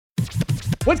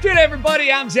What's good,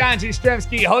 everybody? I'm John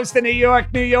Jastrzemski, host of New York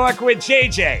with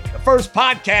JJ, the first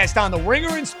podcast on The Ringer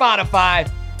and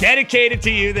Spotify dedicated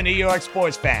to you, the New York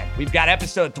sports fan. We've got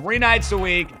episode 3 nights a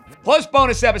week, plus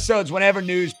bonus episodes whenever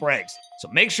news breaks. So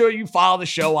make sure you follow the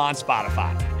show on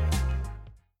Spotify.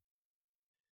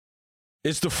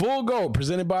 It's the Full Go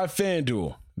presented by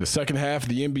FanDuel. The second half of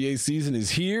the NBA season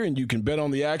is here, and you can bet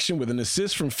on the action with an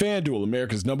assist from FanDuel,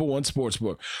 America's #1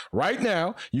 sportsbook. Right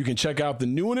now, you can check out the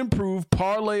new and improved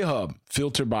Parlay Hub,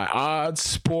 filtered by odds,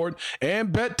 sport,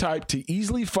 and bet type to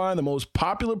easily find the most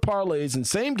popular parlays and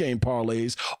same-game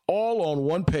parlays all on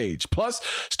one page. Plus,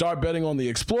 start betting on the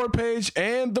Explore page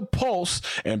and the Pulse,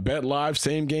 and bet live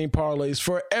same-game parlays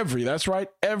for every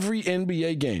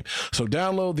NBA game. So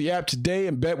download the app today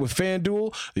and bet with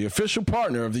FanDuel, the official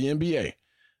partner of the NBA.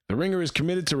 The Ringer is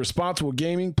committed to responsible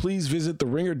gaming. Please visit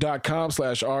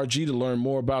theringer.com/RG to learn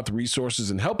more about the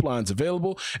resources and helplines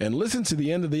available, and listen to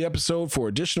the end of the episode for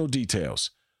additional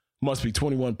details. Must be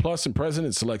 21 plus and present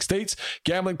in select states.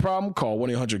 Gambling problem? Call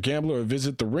 1-800-GAMBLER or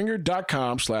visit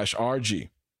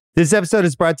theringer.com/RG. This episode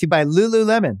is brought to you by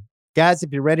Lululemon. Guys,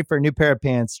 if you're ready for a new pair of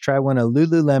pants, try one of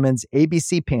Lululemon's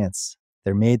ABC pants.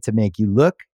 They're made to make you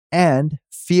look and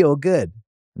feel good.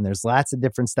 And there's lots of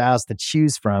different styles to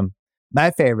choose from. My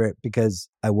favorite, because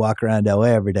I walk around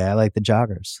LA every day, I like the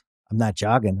joggers. I'm not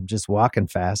jogging, I'm just walking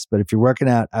fast. But if you're working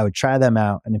out, I would try them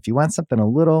out. And if you want something a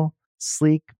little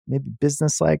sleek, maybe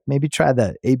business-like, maybe try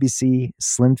the ABC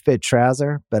Slim Fit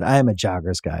trouser. But I am a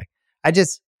joggers guy.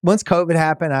 Once COVID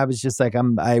happened, I was just like,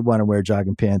 I want to wear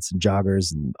jogging pants and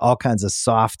joggers and all kinds of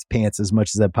soft pants as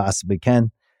much as I possibly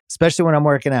can, especially when I'm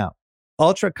working out.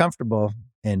 Ultra comfortable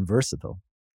and versatile.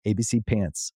 ABC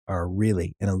pants are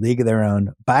really in a league of their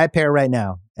own. Buy a pair right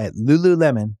now at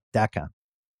Lululemon.com.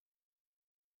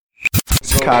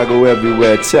 Chicago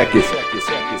everywhere, check it.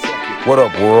 What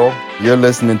up, world? You're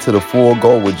listening to The Full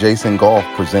Go with Jason Goff,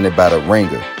 presented by The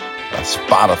Ringer, a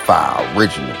Spotify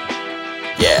original.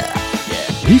 Yeah.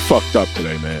 He fucked up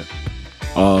today,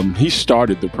 man. He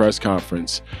started the press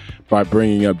conference by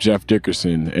bringing up Jeff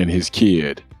Dickerson and his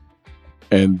kid,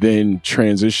 and then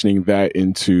transitioning that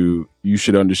into, you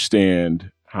should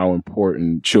understand how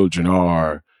important children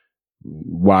are.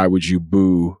 Why would you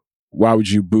boo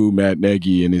Matt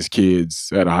Nagy and his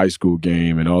kids at a high school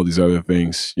game and all these other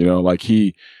things? You know, like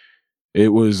it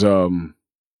was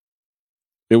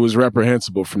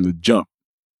reprehensible from the jump.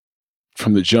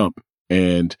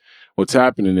 And what's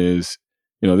happening is,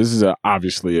 you know, this is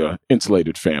obviously a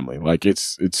insulated family. Like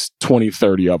it's 20,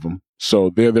 30 of them. So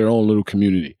they're their own little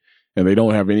community. And they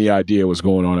don't have any idea what's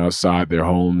going on outside their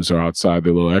homes or outside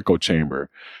their little echo chamber.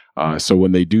 So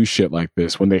when they do shit like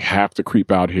this, when they have to creep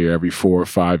out here every 4 or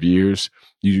 5 years,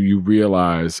 you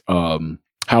realize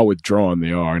how withdrawn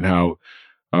they are and how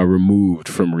removed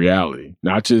from reality.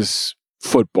 Not just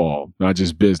football, not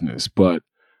just business, but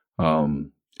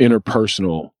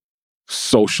interpersonal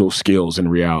social skills in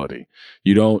reality.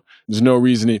 There's no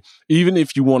reason, even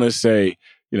if you want to say,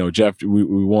 you know, Jeff, we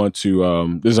want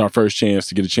to, this is our first chance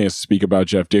to get a chance to speak about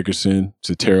Jeff Dickerson. It's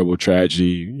a terrible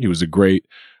tragedy. He was a great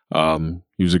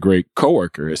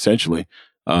coworker, essentially,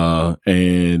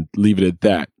 and leave it at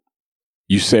that.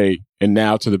 You say, and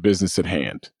now to the business at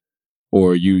hand,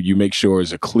 or you make sure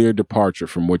it's a clear departure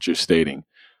from what you're stating.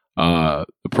 The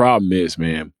problem is,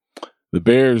 man, the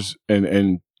Bears,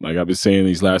 and like I've been saying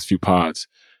these last few pods,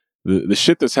 the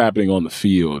shit that's happening on the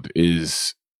field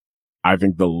is, I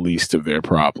think, the least of their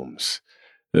problems.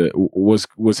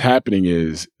 What's happening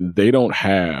is they don't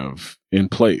have in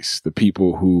place the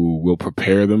people who will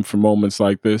prepare them for moments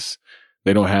like this.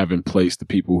 They don't have in place the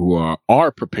people who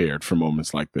are prepared for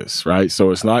moments like this, right?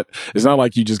 So it's not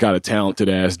like you just got a talented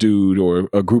ass dude or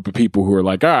a group of people who are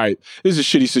like, all right, this is a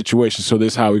shitty situation, so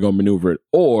this is how we're gonna maneuver it.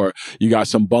 Or you got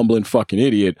some bumbling fucking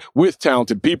idiot with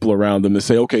talented people around them to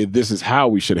say, okay, this is how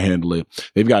we should handle it.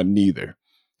 They've got neither.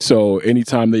 So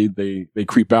anytime they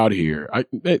creep out here,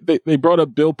 they brought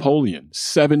up Bill Polian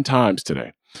 7 times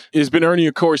today. It's been Ernie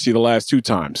Accorsi the last 2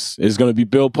 times. It's going to be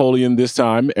Bill Polian this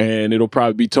time, and it'll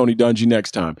probably be Tony Dungy next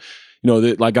time. You know,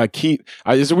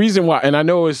 there's a reason why, and I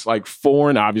know it's like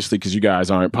foreign, obviously, because you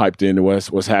guys aren't piped into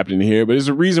what's happening here, but there's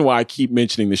a reason why I keep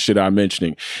mentioning the shit I'm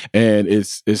mentioning. And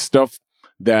it's stuff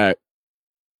that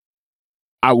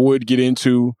I would get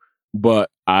into,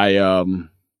 but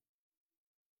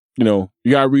you know,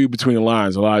 you gotta read between the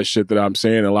lines. A lot of shit that I'm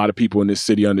saying, a lot of people in this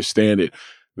city understand it.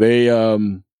 They're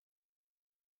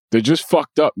just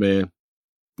fucked up, man.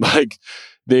 Like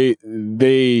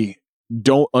they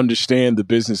don't understand the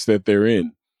business that they're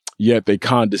in, yet they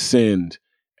condescend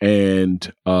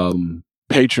and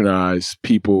patronize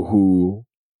people who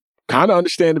kind of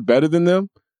understand it better than them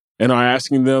and are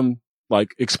asking them,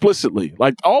 like explicitly.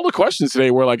 Like all the questions today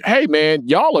were like, hey man,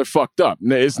 y'all are fucked up.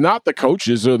 It's not the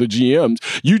coaches or the GMs.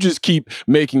 You just keep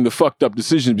making the fucked up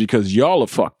decisions because y'all are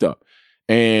fucked up.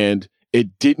 And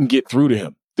it didn't get through to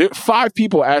him. 5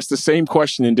 people asked the same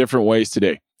question in different ways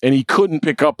today, and he couldn't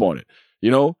pick up on it.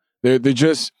 You know, they're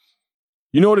just,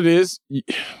 you know what it is? You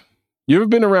ever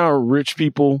been around rich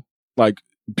people, like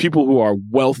people who are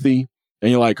wealthy,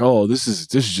 and you're like, oh, this is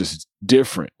just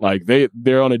different. Like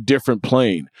they're on a different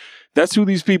plane. That's who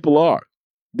these people are.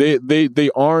 They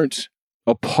aren't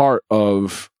a part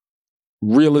of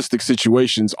realistic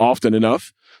situations often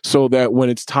enough so that when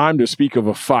it's time to speak of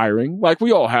a firing, like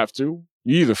we all have to,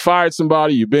 you either fired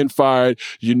somebody, you've been fired,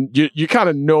 you kind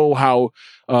of know how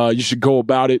you should go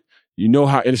about it. You know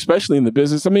how, and especially in the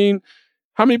business. I mean,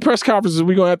 how many press conferences are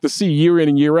we going to have to see year in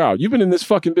and year out? You've been in this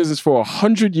fucking business for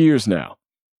 100 years now,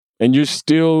 and you're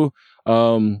still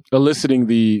eliciting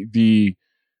the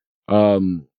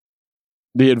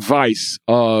advice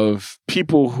of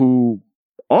people who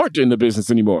aren't in the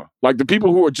business anymore. Like the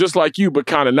people who are just like you, but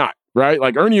kind of not, right?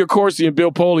 Like Ernie Accorsi and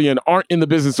Bill Polian aren't in the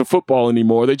business of football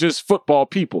anymore. They're just football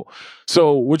people.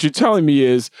 So what you're telling me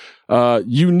is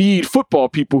you need football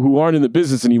people who aren't in the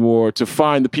business anymore to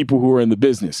find the people who are in the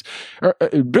business.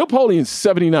 Bill Polian's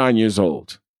 79 years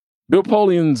old. Bill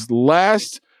Polian's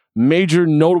last major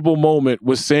notable moment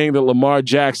was saying that Lamar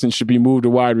Jackson should be moved to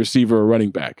wide receiver or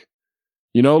running back.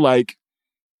 You know, like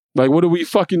what are we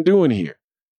fucking doing here?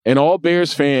 And all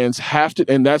Bears fans have to,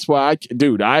 and that's why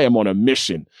I am on a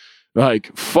mission.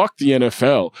 Like, fuck the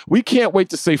NFL. We can't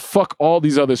wait to say fuck all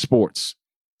these other sports.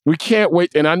 We can't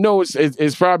wait. And I know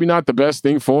it's probably not the best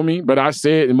thing for me, but I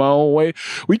say it in my own way.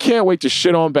 We can't wait to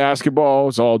shit on basketball.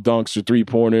 It's all dunks or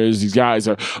 3-pointers. These guys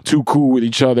are too cool with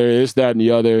each other, this, that, and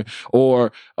the other.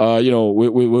 Or,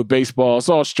 with baseball, it's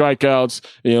all strikeouts.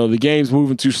 You know, the game's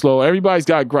moving too slow. Everybody's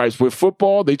got gripes. With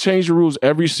football, they change the rules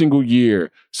every single year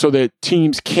so that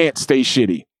teams can't stay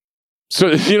shitty. So,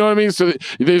 you know what I mean? So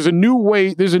there's a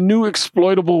new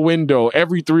exploitable window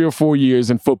every 3 or 4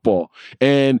 years in football.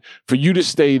 And for you to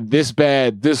stay this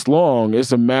bad this long,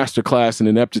 it's a masterclass in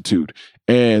ineptitude.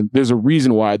 And there's a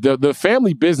reason why. The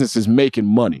family business is making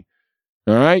money.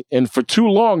 All right? And for too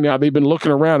long now, they've been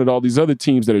looking around at all these other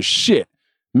teams that are shit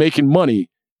making money.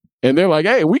 And they're like,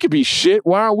 hey, we could be shit.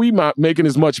 Why aren't we not making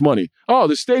as much money? Oh,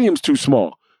 the stadium's too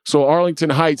small. So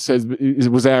Arlington Heights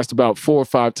was asked about 4 or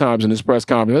 5 times in this press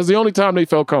conference. That's the only time they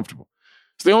felt comfortable.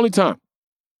 It's the only time.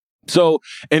 So,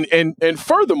 and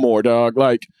furthermore, dog,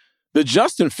 like the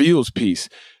Justin Fields piece,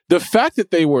 the fact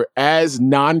that they were as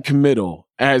non-committal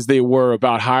as they were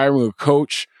about hiring a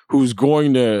coach who's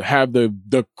going to have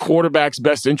the quarterback's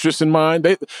best interest in mind.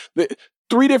 They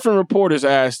 3 different reporters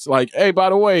asked, like, hey, by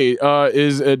the way,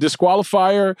 is a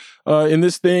disqualifier in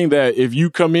this thing that if you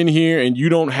come in here and you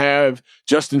don't have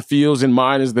Justin Fields in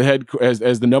mind as the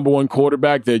as the number 1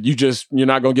 quarterback, that you're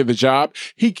not going to get the job?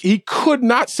 He could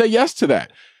not say yes to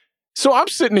that. So I'm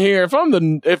sitting here, if I'm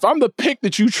the pick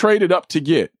that you traded up to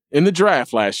get in the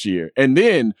draft last year and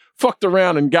then fucked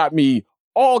around and got me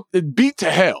all beat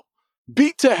to hell,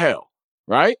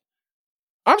 right?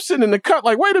 I'm sitting in the cut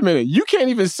like, wait a minute, you can't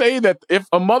even say that if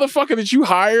a motherfucker that you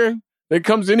hire that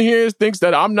comes in here thinks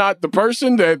that I'm not the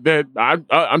person, that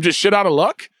I'm just shit out of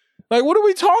luck? Like, what are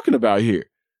we talking about here?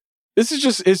 This is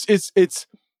just,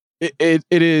 it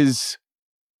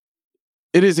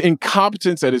is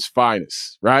incompetence at its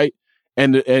finest, right?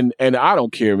 And I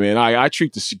don't care, man. I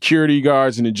treat the security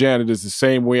guards and the janitors the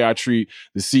same way I treat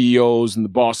the CEOs and the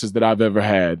bosses that I've ever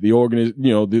had.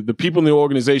 The people in the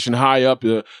organization high up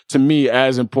to me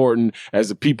as important as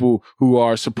the people who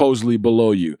are supposedly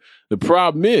below you. The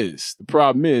problem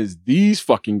is these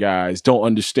fucking guys don't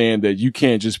understand that you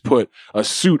can't just put a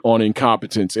suit on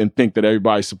incompetence and think that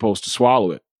everybody's supposed to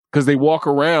swallow it, because they walk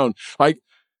around like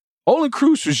Olin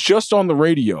Cruz was just on the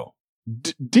radio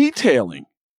detailing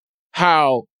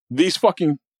how these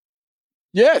fucking,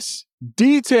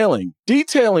 detailing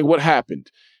what happened.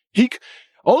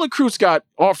 Olin Cruz got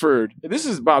offered, this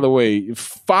is, by the way,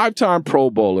 5-time Pro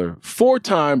Bowler,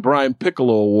 4-time Brian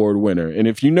Piccolo Award winner. And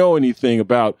if you know anything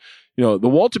about, the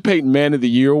Walter Payton Man of the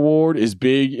Year Award is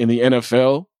big in the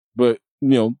NFL, but,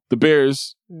 the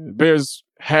Bears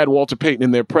had Walter Payton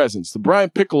in their presence. The Brian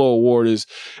Piccolo Award is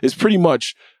pretty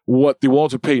much what the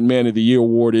Walter Payton Man of the Year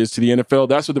Award is to the NFL.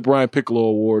 That's what the Brian Piccolo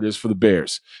Award is for the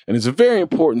Bears. And it's a very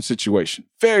important situation.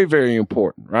 Very, very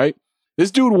important, right?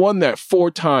 This dude won that 4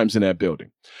 times in that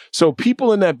building. So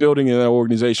people in that building and that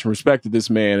organization respected this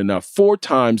man enough 4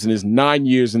 times in his 9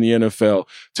 years in the NFL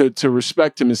to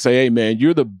respect him and say, hey, man,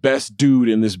 you're the best dude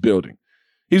in this building.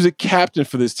 He was a captain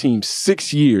for this team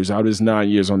 6 years out of his 9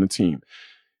 years on the team.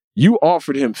 You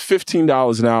offered him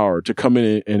 $15 an hour to come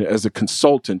in and as a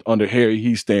consultant under Harry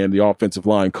Hiestand, the offensive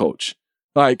line coach.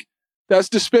 Like, that's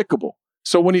despicable.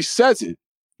 So when he says it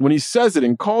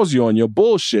and calls you on your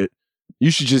bullshit,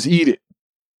 you should just eat it.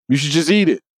 You should just eat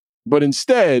it. But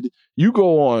instead, you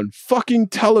go on fucking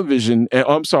television,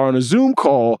 on a Zoom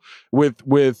call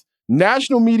with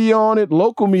national media on it,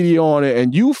 local media on it,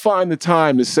 and you find the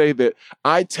time to say that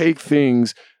I take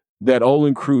things that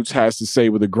Olin Kreutz has to say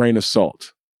with a grain of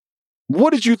salt.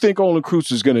 What did you think Olin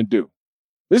Kreutz was going to do?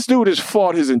 This dude has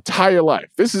fought his entire life.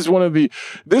 This is one of the,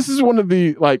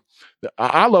 like,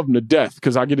 I love him to death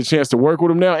because I get a chance to work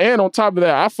with him now. And on top of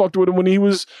that, I fucked with him when he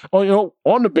was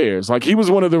on the Bears. Like, he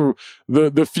was one of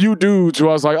the few dudes who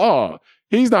I was like, oh,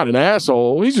 he's not an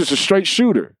asshole. He's just a straight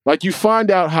shooter. Like, you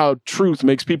find out how truth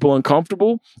makes people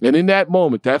uncomfortable. And in that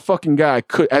moment, that fucking guy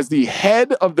could, as the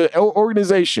head of the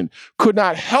organization, could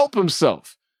not help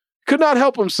himself.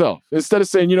 Instead of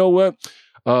saying, you know what,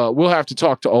 we'll have to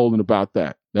talk to Olin about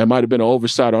that. That might have been an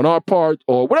oversight on our part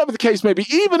or whatever the case may be.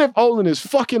 Even if Olin is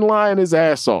fucking lying his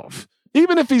ass off,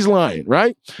 even if he's lying,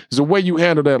 right? There's a way you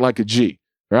handle that like a G,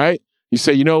 right? You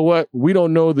say, you know what? We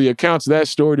don't know the accounts of that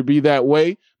story to be that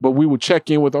way, but we will check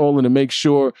in with Olin to make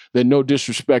sure that no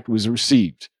disrespect was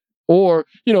received. Or,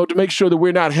 to make sure that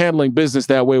we're not handling business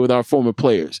that way with our former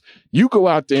players. You go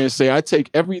out there and say, I take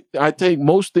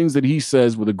most things that he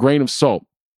says with a grain of salt.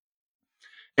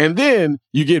 And then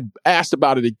you get asked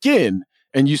about it again,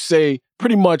 and you say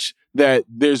pretty much that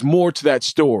there's more to that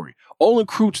story. Olin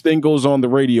Kreutz then goes on the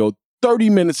radio 30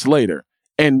 minutes later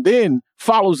and then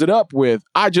follows it up with,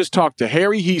 I just talked to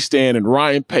Harry Hiestand and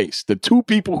Ryan Pace, the two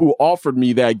people who offered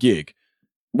me that gig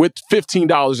with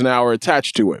 $15 an hour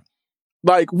attached to it.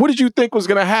 Like, what did you think was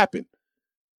going to happen?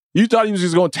 You thought he was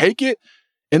just going to take it?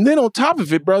 And then on top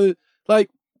of it, brother, like,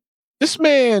 this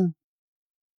man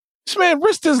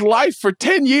risked his life for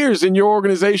 10 years in your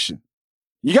organization.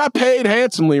 You got paid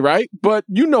handsomely, right? But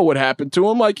you know what happened to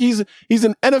him. Like, he's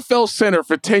an NFL center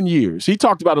for 10 years. He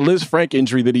talked about a Liz Frank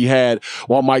injury that he had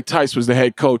while Mike Tice was the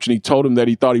head coach, and he told him that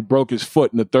he thought he broke his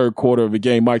foot in the third quarter of a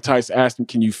game. Mike Tice asked him,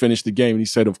 can you finish the game? And he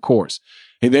said, of course.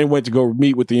 He then went to go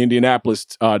meet with the Indianapolis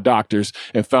doctors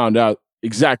and found out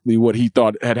exactly what he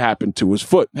thought had happened to his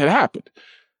foot had happened.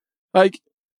 Like,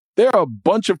 there are a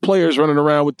bunch of players running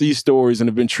around with these stories and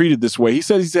have been treated this way. He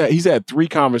said he's had 3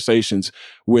 conversations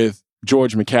with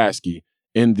George McCaskey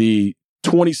in the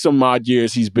 20-some-odd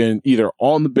years he's been either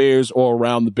on the Bears or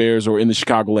around the Bears or in the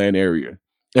Chicagoland area.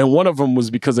 And one of them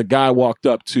was because a guy walked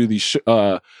up to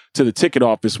the ticket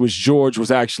office, which George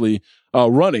was actually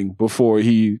running before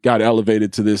he got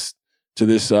elevated to this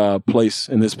place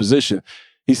in this position.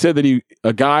 He said that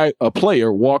a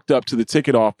player walked up to the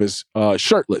ticket office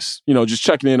shirtless, just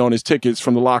checking in on his tickets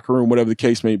from the locker room, whatever the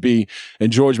case may be.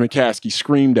 And George McCaskey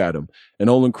screamed at him. And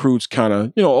Olin Kreutz kind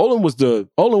of, Olin was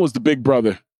the big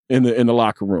brother in the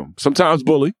locker room. Sometimes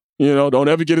bully, don't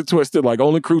ever get it twisted. Like,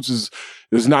 Olin Kreutz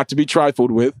is not to be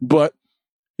trifled with, but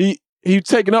he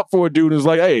taken up for a dude and was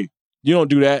like, hey, you don't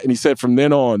do that. And he said from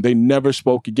then on, they never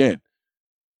spoke again.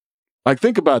 Like,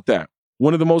 think about that.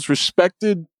 One of the most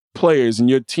respected players in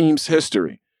your team's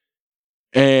history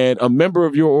and a member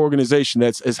of your organization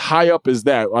that's as high up as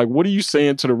that. Like, what are you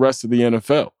saying to the rest of the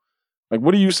NFL? Like,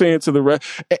 what are you saying to the rest?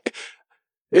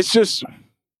 It's just,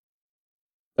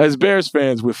 as Bears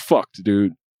fans, we're fucked,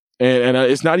 dude. And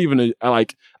it's not even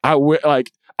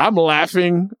I'm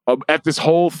laughing at this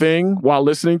whole thing while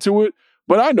listening to it,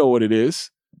 but I know what it is.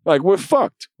 Like, we're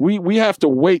fucked. We have to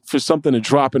wait for something to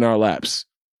drop in our laps.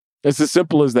 It's as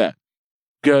simple as that.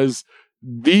 Because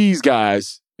these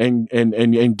guys and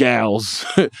gals,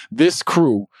 this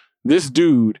crew, this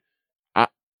dude,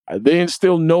 they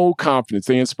instill no confidence.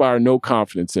 They inspire no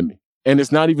confidence in me. And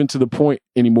it's not even to the point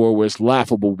anymore where it's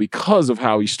laughable because of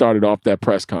how he started off that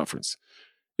press conference.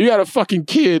 You got a fucking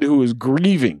kid who is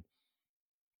grieving,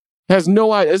 has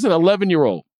no idea, is an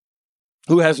 11-year-old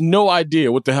who has no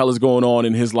idea what the hell is going on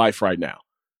in his life right now,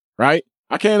 right?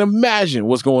 I can't imagine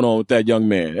what's going on with that young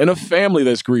man and a family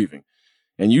that's grieving.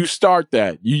 And you start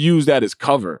that, you use that as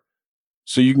cover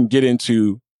so you can get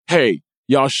into, hey,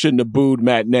 y'all shouldn't have booed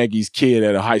Matt Nagy's kid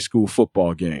at a high school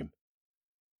football game.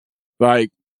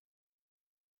 Like,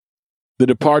 the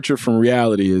departure from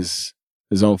reality is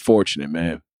unfortunate,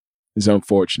 man. It's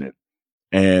unfortunate.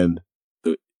 And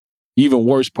the even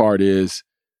worse part is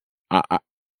I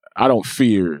don't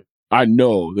fear. I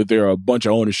know that there are a bunch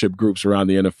of ownership groups around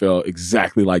the NFL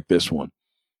exactly like this one.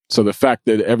 So the fact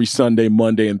that every Sunday,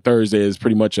 Monday, and Thursday is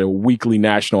pretty much a weekly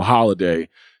national holiday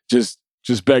just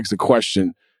begs the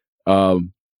question, how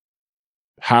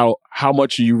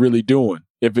much are you really doing?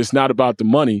 If it's not about the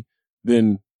money,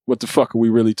 then what the fuck are we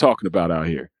really talking about out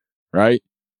here? right?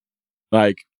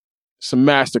 Like, it's a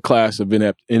masterclass of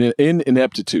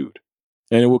ineptitude,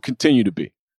 and it will continue to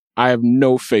be. I have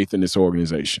no faith in this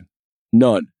organization.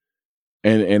 None.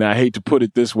 And I hate to put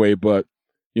it this way, but,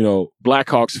 you know,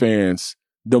 Blackhawks fans,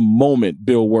 the moment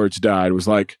Bill Wirtz died, was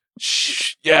like,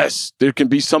 shh, yes, there can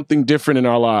be something different in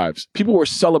our lives. People were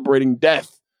celebrating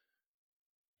death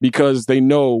because they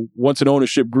know once an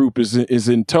ownership group is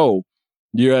in tow,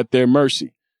 you're at their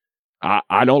mercy.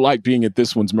 I don't like being at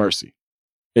this one's mercy.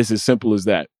 It's as simple as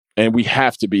that. And we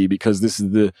have to be, because this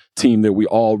is the team that we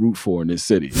all root for in this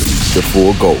city. The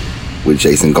Full Go with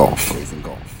Jason Goff.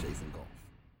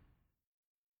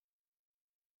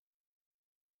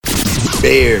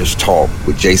 Bears Talk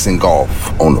with Jason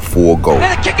Goff on The Full Go.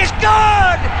 And the kick is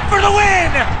good for the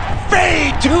win.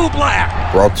 Fade to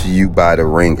black. Brought to you by The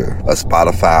Ringer, a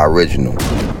Spotify original.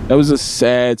 That was a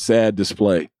sad, sad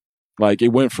display. Like, it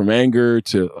went from anger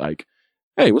to like,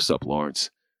 hey, what's up, Laurence?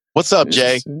 What's up,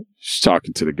 Jay? Just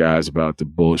talking to the guys about the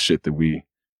bullshit that we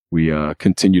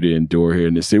continue to endure here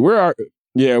in this city. We're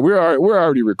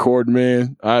already recording,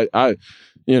 man. I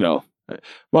you know,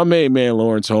 my main man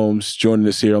Laurence Holmes joining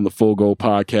us here on the Full Go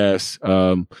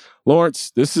podcast.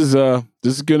 Laurence, this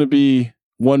is going to be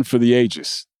one for the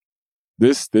ages.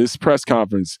 This press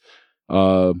conference.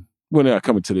 When did I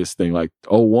come into this thing? Like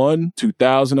 2001,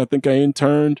 2000, I think I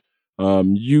interned.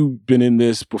 You've been in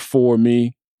this before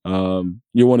me.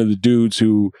 You're one of the dudes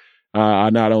who I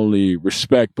not only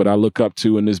respect, but I look up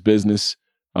to in this business.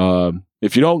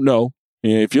 If you don't know,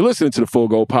 and if you're listening to the Full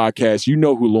Go podcast, you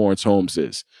know who Laurence Holmes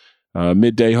is.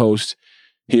 Midday host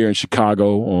here in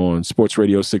Chicago on Sports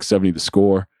Radio 670 The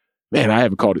Score. Man, I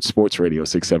haven't called it Sports Radio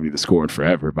 670 The Score in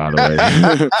forever, by the way.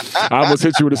 I almost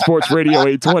hit you with a Sports Radio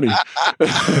 820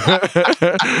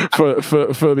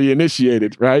 for the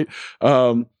initiated, right?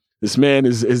 This man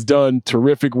has done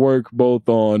terrific work both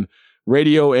on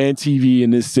radio and TV in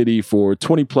this city for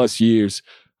 20 plus years.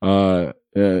 And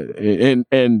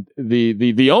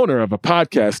the owner of a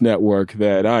podcast network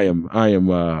that I am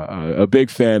a big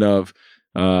fan of.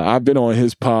 I've been on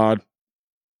his pod.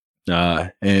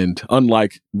 And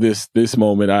unlike this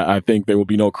moment, I think there will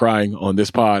be no crying on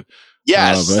this pod.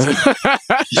 Yes.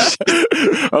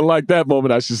 Unlike that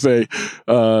moment, I should say,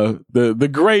 the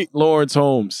great Laurence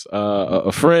Holmes,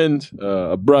 a friend,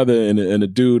 a brother, and a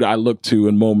dude I look to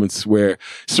in moments where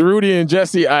Cerruti and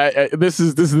Jesse. This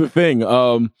is the thing.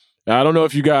 I don't know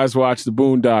if you guys watch the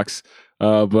Boondocks,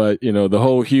 but you know the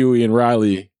whole Huey and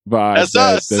Riley vibe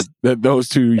that those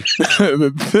two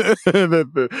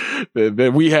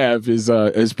that we have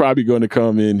is probably going to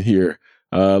come in here.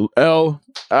 I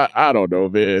don't know,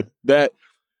 man.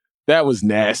 That was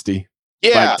nasty.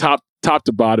 Yeah, like top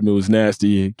to bottom, it was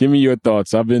nasty. Give me your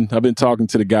thoughts. I've been talking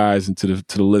to the guys and to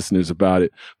the listeners about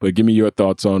it, but give me your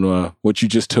thoughts on what you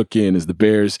just took in as the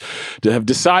Bears have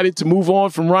decided to move on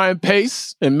from Ryan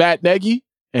Pace and Matt Nagy,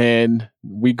 and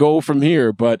we go from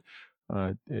here. But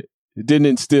it didn't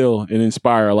instill and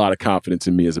inspire a lot of confidence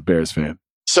in me as a Bears fan.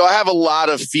 So I have a lot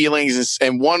of feelings,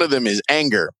 and one of them is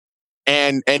anger.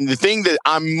 And the thing that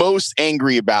I'm most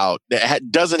angry about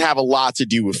that doesn't have a lot to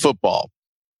do with football.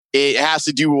 It has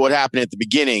to do with what happened at the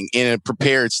beginning in a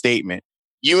prepared statement.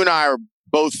 You and I are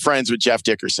both friends with Jeff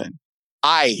Dickerson.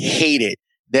 I hate it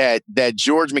that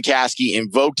George McCaskey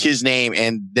invoked his name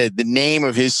and the name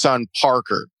of his son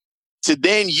Parker to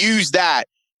then use that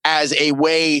as a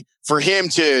way for him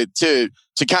to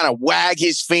kind of wag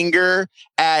his finger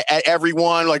at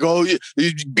everyone, like, oh,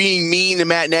 you're being mean to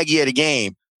Matt Nagy at a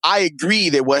game. I agree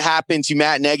that what happened to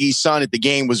Matt Nagy's son at the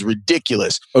game was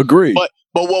ridiculous. Agreed.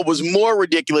 But what was more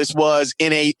ridiculous was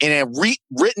in a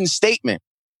written statement,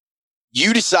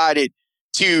 you decided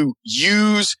to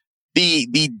use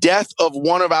the death of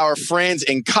one of our friends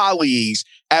and colleagues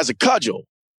as a cudgel,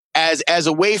 as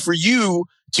a way for you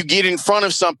to get in front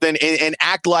of something and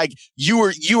act like you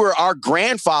were our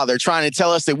grandfather trying to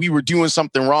tell us that we were doing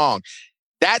something wrong.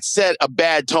 That set a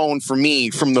bad tone for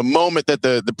me from the moment that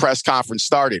the press conference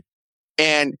started.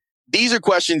 And these are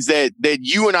questions that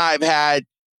you and I have had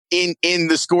in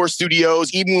the Score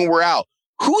studios, even when we're out.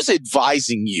 Who's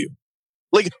advising you?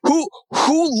 Like, who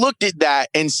looked at that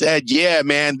and said, yeah,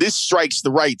 man, this strikes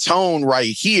the right tone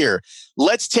right here.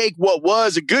 Let's take what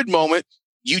was a good moment,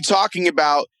 you talking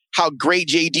about how great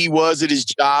JD was at his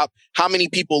job, how many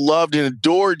people loved and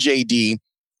adored JD.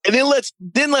 And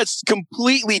then let's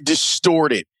completely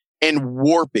distort it and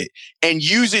warp it and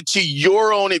use it to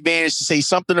your own advantage to say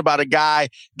something about a guy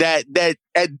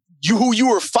who you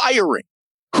were firing.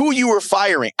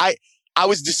 I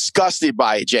was disgusted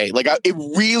by it, Jay. Like, it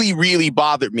really, really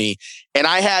bothered me. And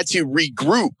I had to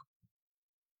regroup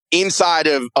inside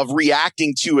of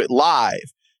reacting to it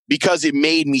live because it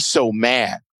made me so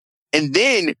mad. And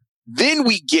then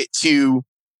we get to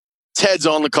Ted's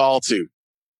on the call too.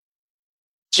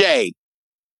 Jay,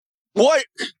 what?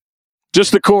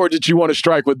 Just the chord that you want to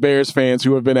strike with Bears fans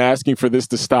who have been asking for this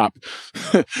to stop.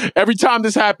 Every time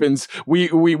this happens,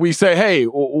 we say, hey,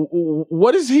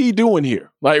 what is he doing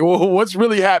here? Like, what's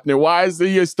really happening? Why is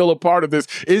he still a part of this?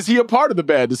 Is he a part of the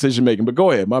bad decision making? But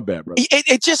go ahead. My bad, brother.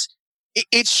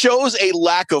 It shows a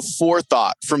lack of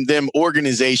forethought from them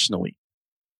organizationally.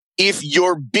 If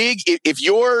your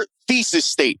thesis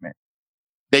statement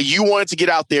that you wanted to get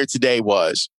out there today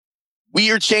was,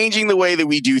 we are changing the way that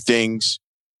we do things.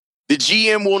 The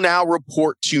GM will now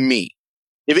report to me.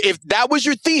 If that was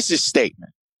your thesis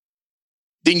statement,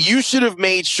 then you should have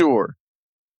made sure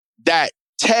that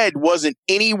Ted wasn't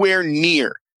anywhere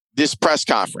near this press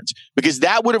conference, because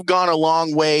that would have gone a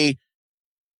long way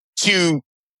to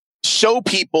show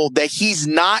people that he's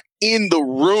not in the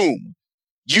room.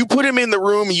 You put him in the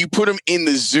room and you put him in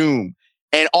the Zoom.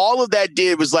 And all of that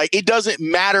did was like, it doesn't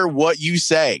matter what you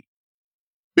say,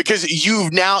 because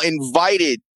you've now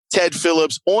invited Ted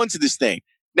Phillips onto this thing.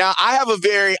 Now, I have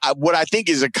what I think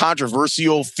is a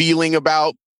controversial feeling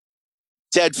about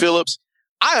Ted Phillips.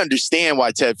 I understand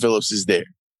why Ted Phillips is there.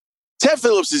 Ted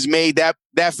Phillips has made that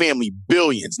family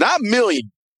billions, not millions.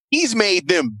 He's made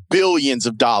them billions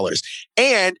of dollars.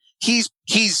 And he's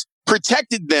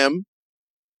protected them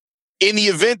in the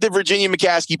event that Virginia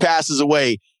McCaskey passes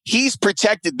away. He's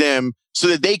protected them so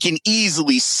that they can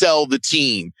easily sell the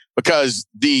team, because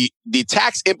the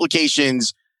tax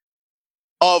implications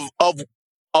of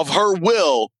her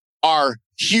will are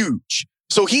huge.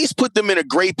 So he's put them in a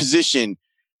great position.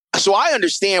 So I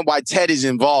understand why Ted is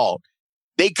involved.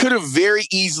 They could have very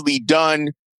easily done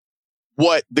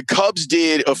what the Cubs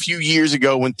did a few years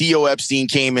ago when Theo Epstein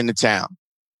came into town.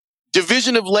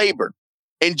 Division of labor.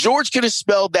 And George could have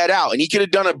spelled that out, and he could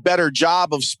have done a better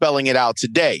job of spelling it out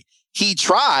today. He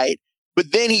tried,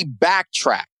 but then he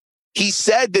backtracked. He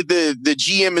said that the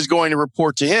GM is going to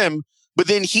report to him, but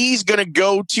then he's going to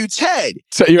go to Ted.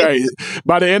 So you're right.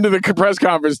 By the end of the press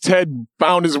conference, Ted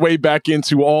found his way back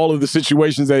into all of the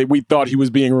situations that we thought he was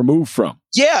being removed from.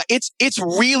 Yeah, it's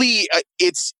really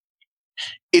it's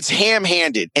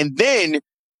ham-handed. And then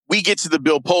we get to the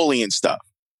Bill Polian stuff.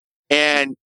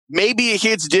 And maybe it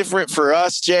hits different for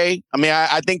us, Jay. I mean,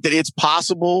 I think that it's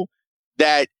possible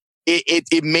that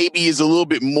it maybe is a little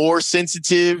bit more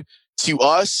sensitive to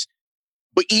us.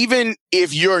 But even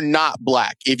if you're not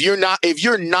black, if you're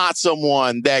not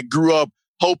someone that grew up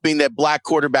hoping that black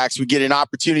quarterbacks would get an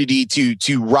opportunity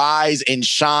to rise and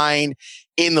shine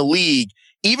in the league,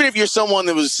 even if you're someone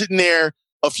that was sitting there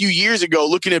a few years ago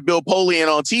looking at Bill Polian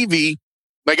on TV,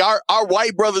 like our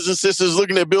white brothers and sisters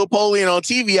looking at Bill Polian on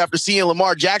TV after seeing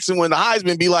Lamar Jackson win the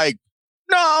Heisman, be like,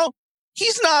 no,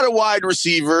 he's not a wide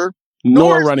receiver,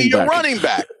 nor a running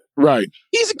back. Right.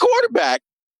 He's a quarterback.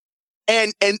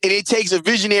 And it takes a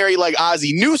visionary like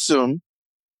Ozzie Newsome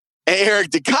and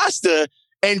Eric DeCosta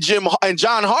and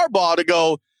John Harbaugh to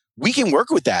go, we can work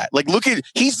with that. Like, look at,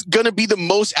 he's going to be the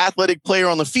most athletic player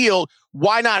on the field.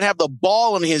 Why not have the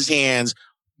ball in his hands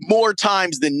more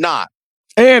times than not?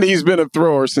 And he's been a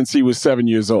thrower since he was 7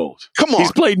 years old. Come on.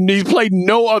 He's played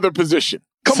no other position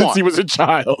since he was a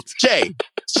child. Jay,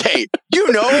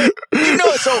 you know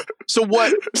it. So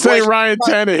what? Say Ryan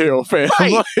Tannehill, fam.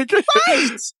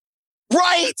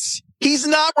 Right. He's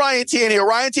not Ryan Tannehill.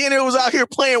 Ryan Tannehill was out here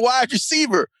playing wide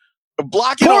receiver,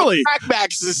 blocking on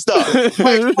crackbacks and stuff.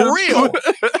 Like, for real.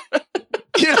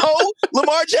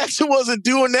 Lamar Jackson wasn't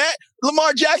doing that.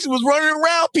 Lamar Jackson was running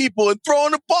around people and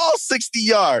throwing the ball 60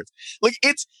 yards. Like,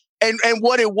 it's, and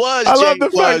what it was, I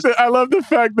love the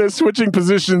fact that switching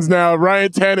positions now,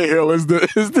 Ryan Tannehill is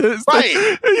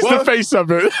the face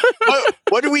of it.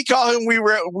 What do we call him? We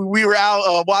were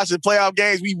out watching playoff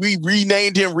games. We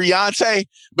renamed him Riante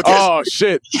because oh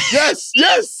shit! Yes.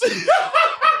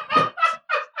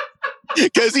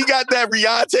 Because he got that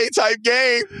Riante type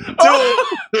game.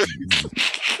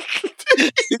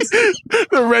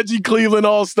 The Reggie Cleveland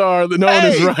All-Star known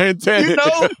as Ryan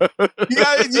Tannehill.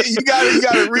 You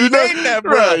gotta rename that,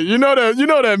 bro. Right. You know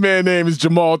that man name is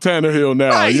Jamal Tannehill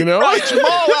now. Right, right.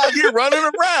 Jamal out here running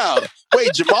around.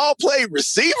 Wait, Jamal played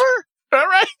receiver? All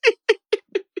right.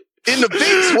 In the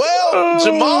Big 12,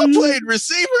 Jamal played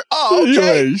receiver? Oh,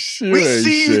 okay. We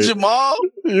see you, Jamal.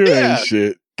 You ain't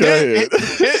shit. Go ahead.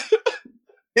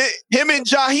 Him and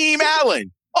Jaheim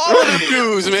Allen. All of the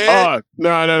dudes, man.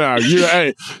 No. You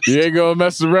ain't gonna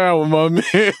mess around with my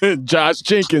man Josh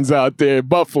Jenkins out there in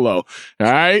Buffalo. All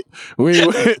right, we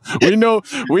know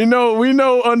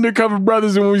undercover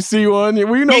brothers when we see one.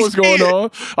 We know what's going on.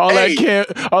 All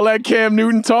that Cam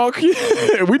Newton talk.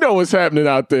 We know what's happening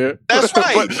out there. That's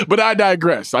right. but I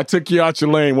digress. I took you out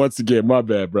your lane once again. My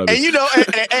bad, brother.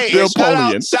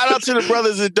 And shout out to the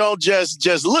brothers that don't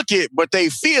just look it, but they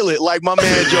feel it, like my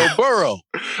man Joe Burrow.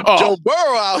 Joe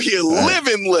Burrow out here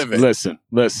living. Listen.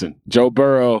 Joe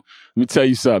Burrow, let me tell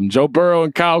you something. Joe Burrow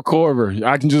and Kyle Korver,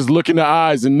 I can just look in the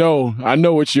eyes and I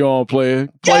know what you're on, player.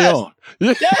 Play on.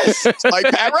 Yes. Like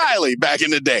Pat Riley back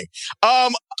in the day.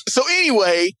 So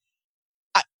anyway,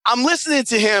 I'm listening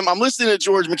to him. I'm listening to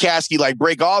George McCaskey like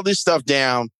break all this stuff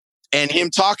down and him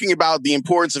talking about the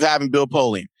importance of having Bill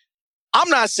Polian. I'm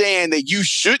not saying that you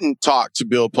shouldn't talk to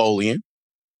Bill Polian.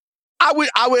 I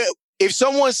would, if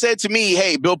someone said to me,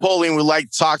 hey, Bill Polian would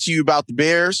like to talk to you about the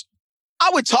Bears, I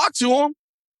would talk to him,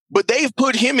 but they've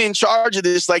put him in charge of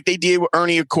this like they did with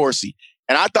Ernie Accorsi.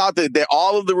 And I thought that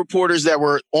all of the reporters that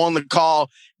were on the call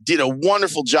did a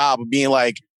wonderful job of being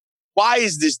like, why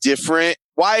is this different?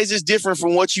 Why is this different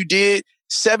from what you did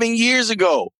 7 years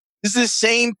ago? This is the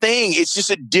same thing. It's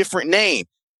just a different name.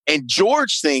 And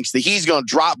George thinks that he's going to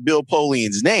drop Bill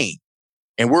Polian's name.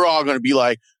 And we're all going to be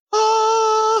like,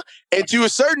 ah. And to a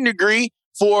certain degree,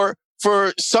 for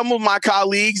some of my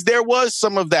colleagues, there was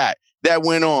some of that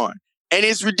went on. And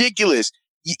it's ridiculous.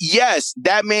 Yes,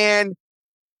 that man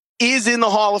is in the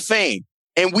Hall of Fame.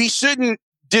 And we shouldn't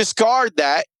discard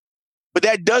that. But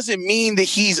that doesn't mean that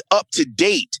he's up to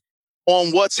date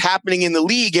on what's happening in the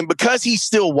league. And because he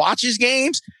still watches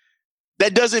games,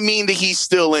 that doesn't mean that he's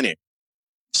still in it.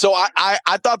 So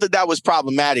I thought that was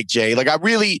problematic, Jay. Like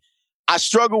I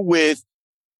struggle with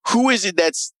who is it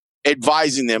that's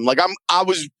advising them. Like I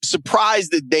was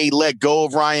surprised that they let go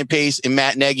of Ryan Pace and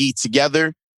Matt Nagy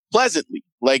together pleasantly.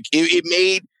 Like it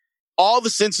made all the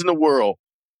sense in the world.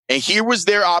 And here was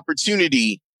their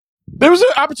opportunity. There was an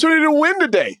opportunity to win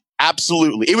today.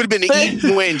 Absolutely. It would have been an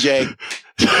easy win, Jay.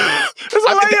 It's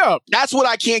a layup. That's what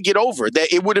I can't get over.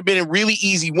 That it would have been a really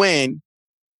easy win.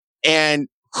 And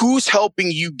who's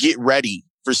helping you get ready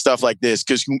for stuff like this?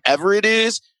 Because whoever it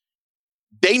is,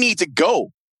 they need to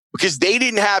go because they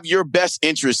didn't have your best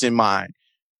interests in mind.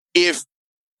 If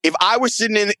I was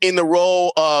sitting in the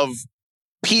role of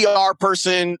PR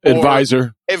person,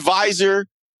 advisor,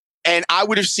 and I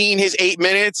would have seen his 8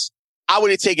 minutes, I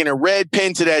would have taken a red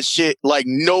pen to that shit like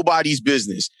nobody's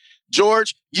business.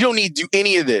 George, you don't need to do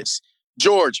any of this.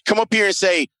 George, come up here and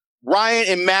say, Ryan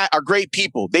and Matt are great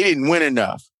people. They didn't win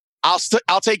enough. I'll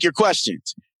take your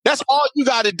questions. That's all you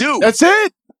got to do. That's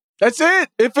it.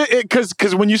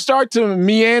 Because when you start to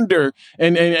meander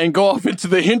and go off into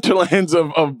the hinterlands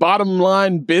of bottom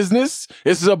line business,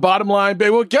 this is a bottom line.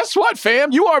 Well, guess what,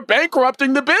 fam? You are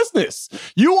bankrupting the business.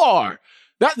 You are.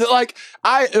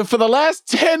 For the last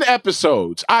 10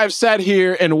 episodes, I've sat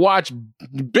here and watched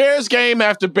Bears game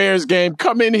after Bears game,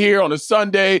 come in here on a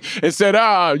Sunday and said,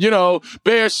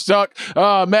 Bears suck.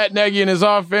 Matt Nagy and his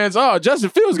offense. Justin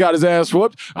Fields got his ass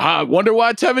whooped. I wonder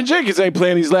why Tevin Jenkins ain't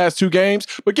playing these last 2 games.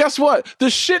 But guess what?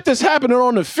 The shit that's happening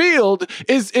on the field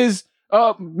is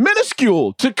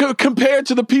minuscule compared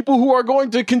to the people who are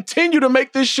going to continue to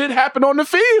make this shit happen on the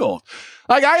field.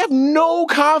 Like, I have no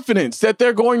confidence that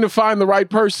they're going to find the right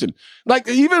person. Like,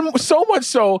 even so much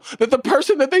so that the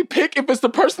person that they pick, if it's the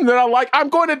person that I like, I'm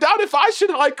going to doubt if I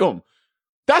should like them.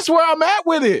 That's where I'm at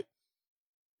with it.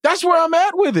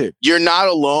 You're not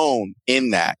alone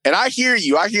in that. And I hear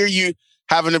you.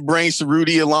 Having to bring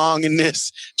Cerruti along in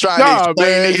this, trying to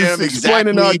explain to him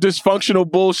explaining our dysfunctional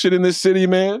bullshit in this city,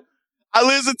 man. I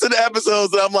listen to the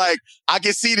episodes and I'm like, I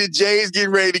can see that Jay's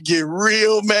getting ready to get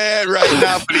real mad right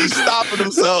now, but he's stopping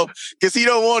himself because he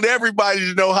don't want everybody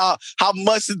to know how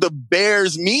much the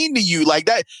Bears mean to you. Like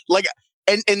that,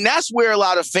 and that's where a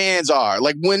lot of fans are.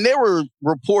 Like when there were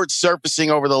reports surfacing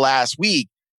over the last week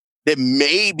that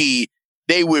maybe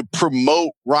they would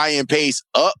promote Ryan Pace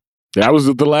up. That was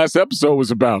what the last episode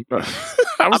was about.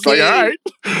 I was all right.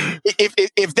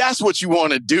 If that's what you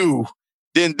want to do,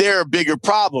 then there are bigger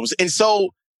problems. And so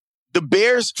the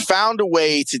Bears found a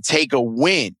way to take a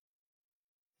win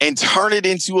and turn it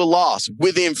into a loss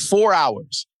within 4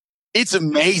 hours. It's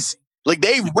amazing. Like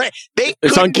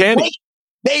it's uncanny. Wait.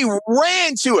 They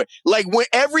ran to it. Like when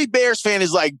every Bears fan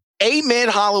is like, amen,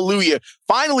 hallelujah.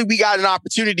 Finally, we got an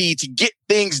opportunity to get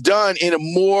things done in a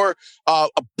more a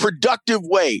productive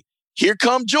way. Here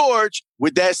come George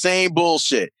with that same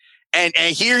bullshit. And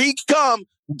here he come,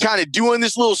 kind of doing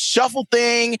this little shuffle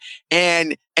thing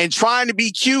and trying to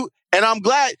be cute. And I'm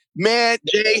glad, man,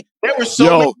 Jay, There were so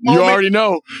many moments. You already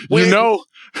know.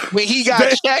 When he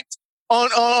got checked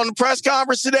on the press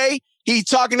conference today, he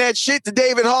talking that shit to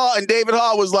David Hall, and David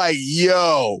Hall was like,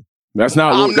 "Yo, that's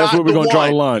where we're going to draw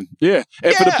the line." Yeah.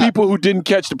 And for the people who didn't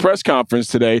catch the press conference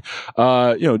today,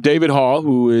 David Hall,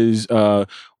 who is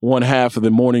one half of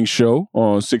the morning show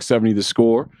on 670 The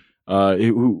Score,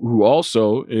 who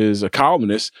also is a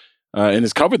columnist and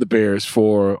has covered the Bears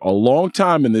for a long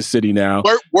time in this city now.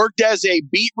 Worked as a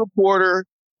beat reporter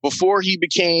before he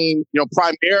became,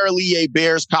 primarily a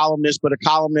Bears columnist, but a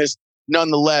columnist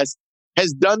nonetheless,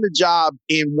 has done the job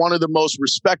in one of the most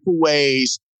respectful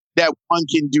ways that one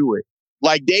can do it.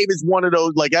 Like, David's one of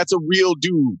those, like, that's a real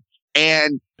dude.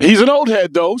 And he's an old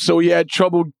head, though, so he had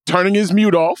trouble turning his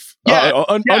mute off,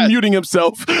 unmuting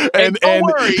himself. And don't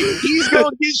worry, he's going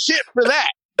to get shit for that.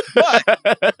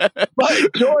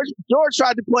 But George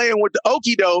tried to play him with the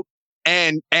okie doke,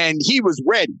 and he was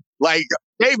ready. Like,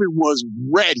 David was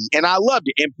ready, and I loved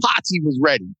it. And Potsy was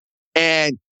ready,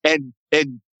 and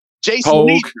Jason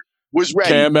Hogue was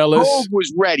ready. Cam Ellis Hogue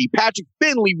was ready. Patrick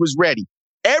Finley was ready.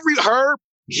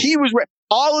 He was ready.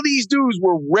 All of these dudes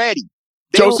were ready.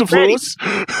 Joseph Lewis.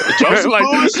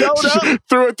 Lewis showed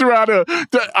up.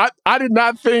 I did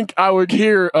not think I would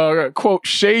hear quote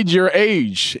shade your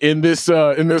age in this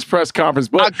press conference.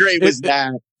 But how great was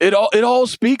that? It all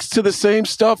speaks to the same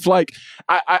stuff. Like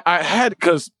I had,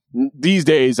 because these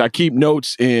days I keep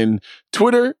notes in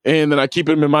Twitter, and then I keep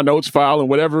them in my notes file, and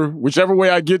whichever way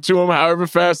I get to them, however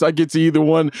fast I get to either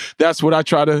one, that's what I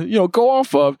try to go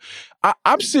off of.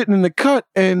 I'm sitting in the cut,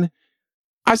 and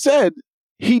I said,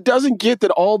 he doesn't get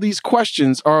that all these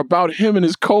questions are about him and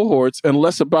his cohorts and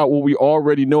less about what we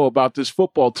already know about this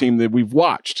football team that we've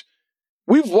watched.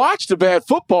 We've watched the bad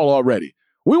football already.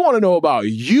 We want to know about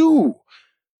you.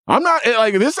 I'm not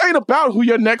like, this ain't about who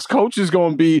your next coach is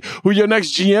going to be, who your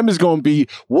next GM is going to be.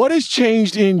 What has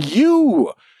changed in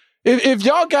you? If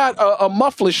y'all got a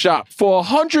muffler shop for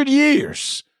 100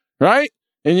 years, right?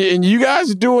 And you guys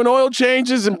are doing oil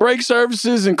changes and brake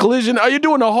services and collision. Are you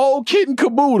doing the whole kit and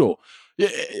caboodle?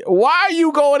 Why are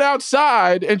you going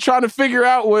outside and trying to figure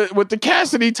out what the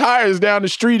Cassidy Tires down the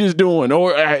street is doing?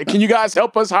 Or can you guys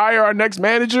help us hire our next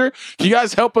manager? Can you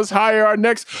guys help us hire our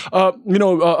next,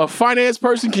 a finance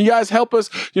person? Can you guys help us,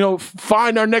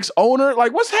 find our next owner?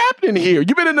 Like, what's happening here?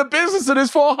 You've been in the business of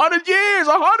this for 100 years,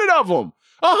 100 of them,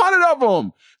 100 of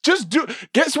them.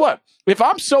 Guess what? If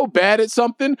I'm so bad at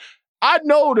something, I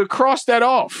know to cross that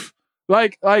off.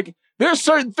 Like, there's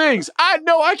certain things I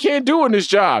know I can't do in this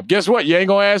job. Guess what? You ain't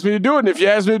going to ask me to do it. And if you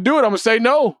ask me to do it, I'm going to say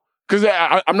no. Because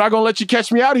I'm not going to let you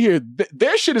catch me out of here.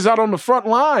 Their shit is out on the front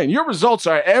line. Your results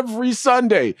are every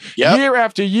Sunday, year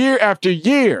after year after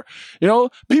year.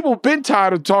 People have been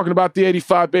tired of talking about the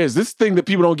 85 Bears. This thing that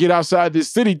people don't get outside this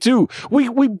city, too.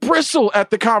 We bristle at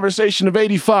the conversation of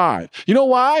 85. You know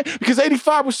why? Because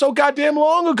 85 was so goddamn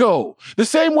long ago. The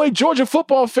same way Georgia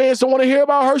football fans don't want to hear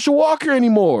about Herschel Walker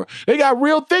anymore. They got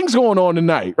real things going on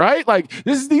tonight, right? Like,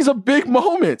 these are big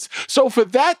moments. So for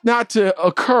that not to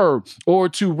occur or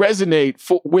to resonate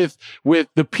with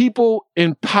the people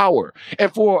in power,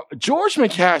 and for George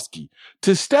McCaskey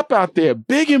to step out there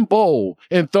big and bold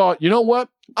and thought, you know what?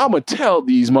 I'm going to tell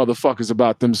these motherfuckers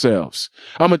about themselves.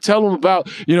 I'm going to tell them about,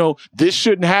 this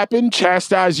shouldn't happen,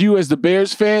 chastise you as the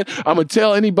Bears fan. I'm going to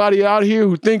tell anybody out here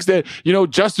who thinks that,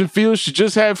 Justin Fields should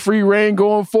just have free reign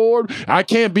going forward. I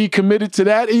can't be committed to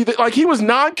that either. Like, he was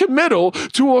non-committal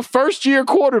to a first-year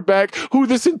quarterback who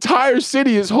this entire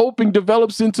city is hoping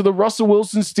develops into the Russell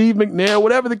Wilson, Steve McNair,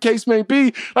 whatever the case may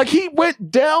be. Like, he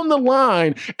went down the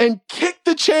line and kicked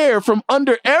the chair from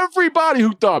under everybody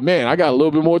who thought, man, I got a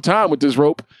little bit more time with this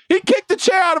rope. He kicked the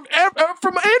chair out of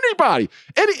from anybody,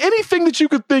 anything that you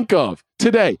could think of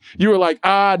today. You were like,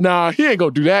 nah, he ain't gonna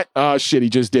do that. Shit, he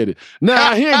just did it.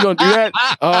 Nah, he ain't gonna do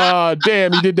that.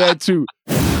 Damn, he did that too.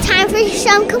 Time for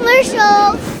some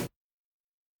commercials.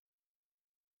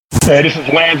 Hey, this is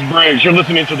Lance Briggs. You're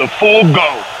listening to The Full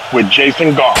Go with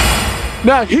Jason Goff.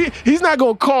 Now, he's not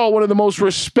gonna call one of the most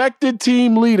respected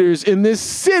team leaders in this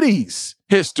city's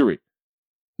history,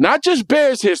 not just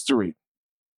Bears history.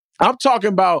 I'm talking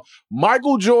about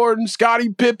Michael Jordan, Scottie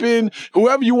Pippen,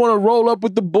 whoever you want to roll up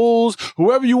with the Bulls,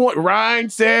 whoever you want, Ryan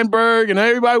Sandberg and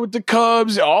everybody with the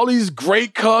Cubs, all these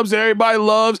great Cubs that everybody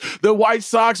loves, the White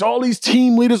Sox, all these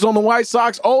team leaders on the White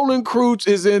Sox. Olin Kreutz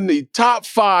is in the top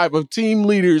 5 of team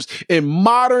leaders in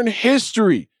modern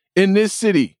history in this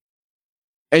city.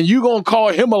 And you going to call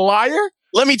him a liar?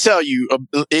 Let me tell you,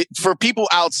 for people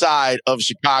outside of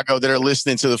Chicago that are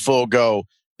listening to The Full Go,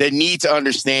 that need to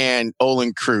understand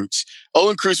Olin Kreutz.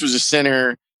 Olin Kreutz was a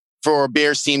center for a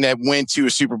Bears team that went to a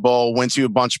Super Bowl, went to a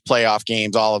bunch of playoff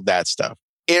games, all of that stuff.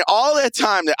 in all that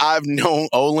time that I've known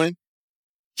Olin,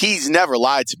 he's never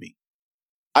lied to me.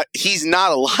 He's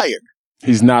not a liar.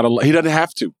 He doesn't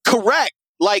have to. Correct.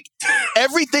 Like,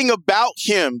 everything about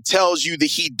him tells you that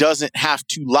he doesn't have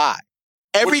to lie.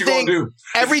 Everything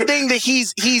that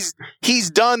he's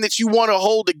done that you want to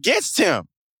hold against him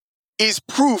is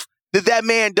proof that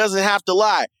man doesn't have to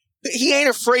lie. He ain't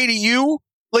afraid of you.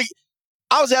 Like,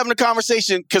 I was having a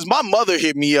conversation because my mother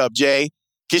hit me up, Jay,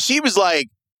 because she was like,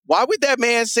 why would that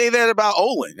man say that about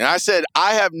Olin? And I said,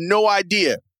 I have no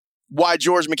idea why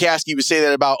George McCaskey would say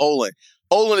that about Olin.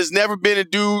 Olin has never been a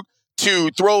dude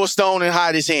to throw a stone and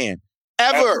hide his hand.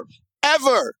 Ever.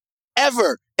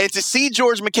 And to see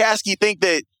George McCaskey think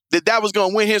that was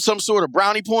going to win him some sort of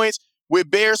brownie points with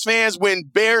Bears fans when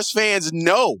Bears fans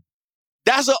know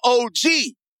that's an OG.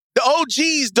 The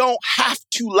OGs don't have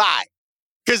to lie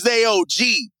because they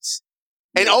OGs.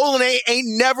 And Olin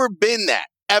ain't never been that,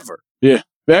 ever. Yeah,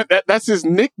 that's his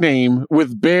nickname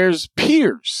with Bears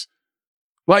peers.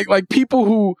 Like people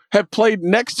who have played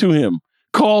next to him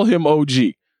call him OG.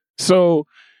 So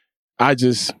I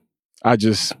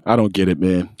don't get it,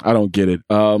 man. I don't get it.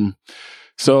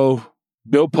 So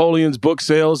Bill Polian's book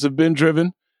sales have been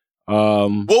driven.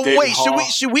 Wait,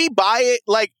 should we buy it?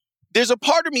 Like, there's a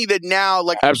part of me that now,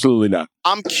 like, absolutely not.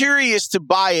 I'm curious to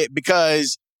buy it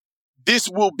because this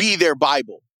will be their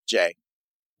Bible, Jay.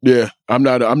 Yeah, I'm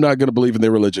not going to believe in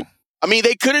their religion. I mean,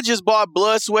 they could have just bought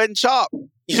Blood, Sweat, and Chalk.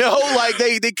 You know, like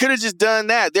they could have just done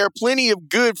that. There are plenty of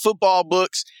good football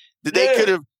books that they could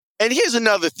have. And here's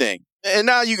another thing. And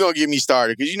now you're going to get me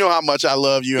started because you know how much I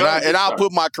love you. And I'll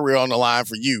put my career on the line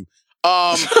for you.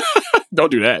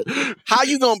 Don't do that. How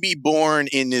you going to be born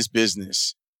in this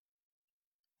business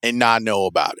and not know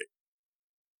about it?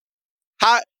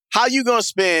 How you going to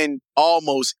spend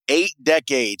almost 8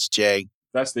 decades, Jay?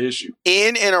 That's the issue.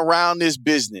 In and around this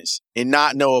business and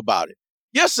not know about it.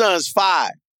 Your son's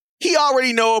 5. He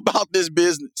already know about this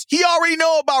business. He already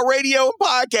know about radio and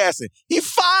podcasting. He's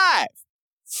 5.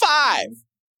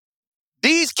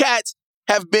 These cats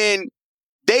have been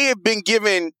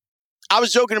given, I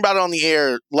was joking about it on the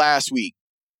air last week.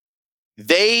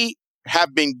 They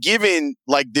have been given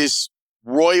like this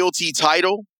royalty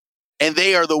title, and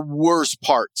they are the worst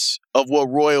parts of what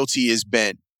royalty has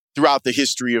been throughout the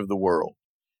history of the world.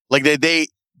 Like they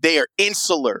are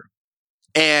insular,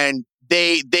 and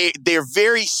they're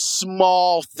very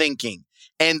small thinking,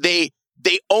 and they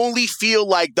only feel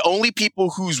like the only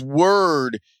people whose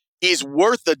word is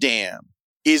worth a damn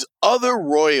is other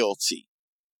royalty.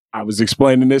 I was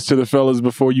explaining this to the fellas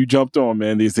before you jumped on,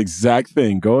 man. This exact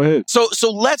thing. Go ahead. So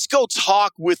let's go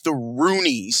talk with the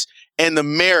Rooneys and the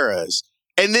Maras,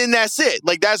 and then that's it.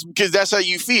 Like, that's because that's how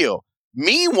you feel.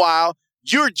 Meanwhile,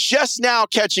 you're just now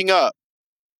catching up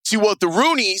to what the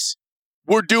Rooneys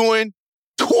were doing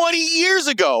 20 years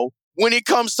ago when it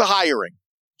comes to hiring.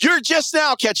 You're just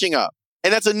now catching up.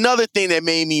 And that's another thing that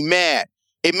made me mad.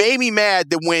 It made me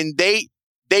mad that when they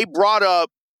brought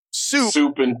up Soup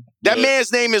that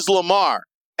man's name is Lamar.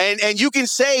 And you can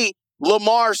say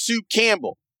Lamar Soup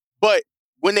Campbell. But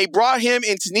when they brought him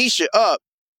and Tanisha up,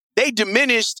 they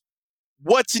diminished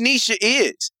what Tanisha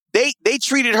is. They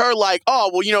treated her like,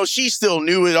 oh, well, you know, she's still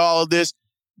new at all of this.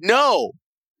 No,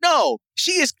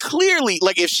 she is clearly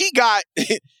like, if she got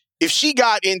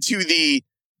into the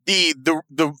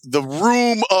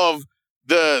room of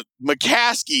the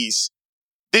McCaskies,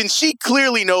 then she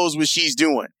clearly knows what she's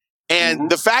doing. And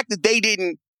the fact that they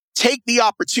didn't take the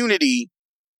opportunity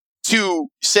to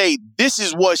say, this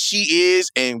is what she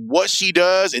is and what she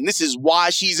does, and this is why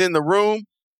she's in the room,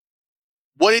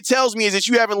 what it tells me is that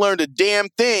you haven't learned a damn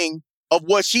thing of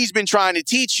what she's been trying to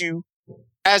teach you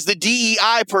as the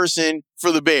DEI person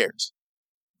for the Bears.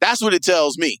 That's what it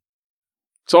tells me.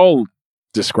 It's all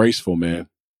disgraceful, man.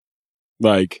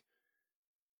 Like,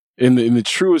 in the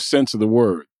truest sense of the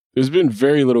word, there's been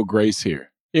very little grace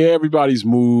here. Yeah, everybody's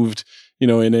moved, you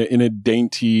know, in a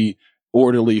dainty,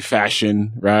 orderly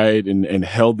fashion, right? And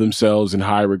held themselves in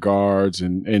high regards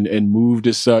and moved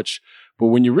as such. But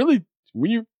when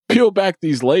you peel back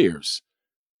these layers,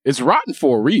 it's rotten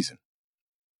for a reason,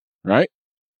 right?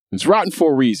 It's rotten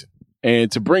for a reason.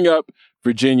 And to bring up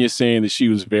Virginia saying that she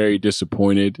was very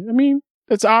disappointed, I mean,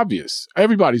 that's obvious.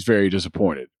 Everybody's very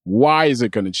disappointed. Why is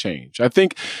it going to change? I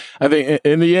think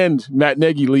in the end, Matt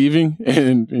Nagy leaving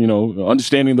and, you know,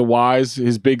 understanding the whys,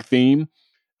 his big theme,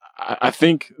 I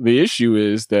think the issue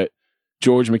is that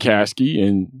George McCaskey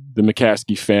and the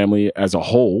McCaskey family as a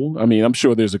whole, I mean, I'm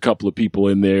sure there's a couple of people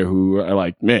in there who are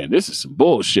like, man, this is some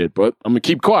bullshit, but I'm going to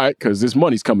keep quiet because this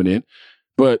money's coming in.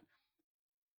 But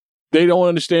they don't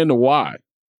understand the why.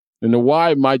 And the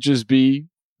why might just be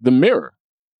the mirror.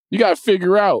 You got to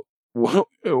figure out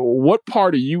what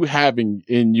part are you having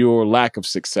in your lack of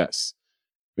success?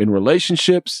 In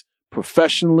relationships,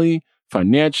 professionally,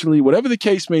 financially, whatever the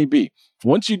case may be.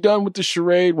 Once you're done with the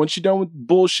charade, once you're done with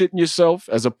bullshitting yourself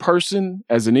as a person,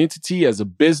 as an entity, as a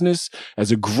business,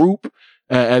 as a group,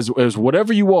 as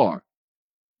whatever you are,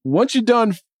 once you're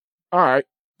done, all right,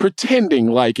 pretending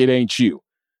like it ain't you,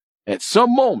 at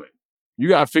some moment, you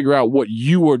got to figure out what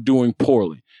you are doing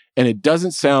poorly. And it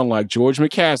doesn't sound like George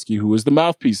McCaskey, who is the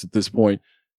mouthpiece at this point,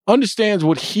 understands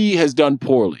what he has done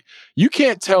poorly. You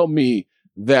can't tell me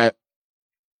that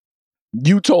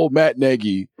you told Matt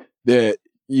Nagy that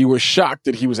you were shocked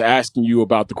that he was asking you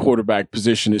about the quarterback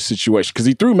position and situation, because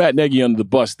he threw Matt Nagy under the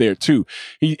bus there too.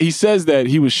 He says that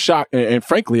he was shocked, and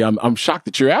frankly, I'm shocked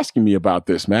that you're asking me about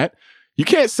this, Matt. You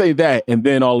can't say that and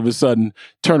then all of a sudden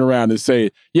turn around and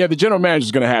say, yeah, the general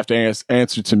manager's going to have to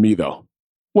answer to me though.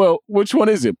 Well, which one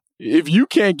is it? If you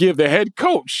can't give the head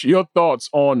coach your thoughts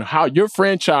on how your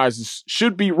franchises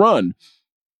should be run,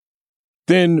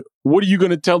 then what are you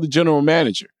going to tell the general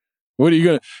manager? What are you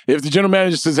going to, if the general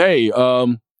manager says, hey,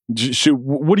 what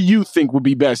do you think would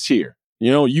be best here?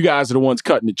 You know, you guys are the ones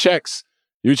cutting the checks.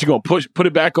 You going to put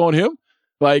it back on him?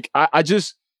 Like, I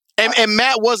just. And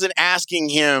Matt wasn't asking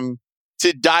him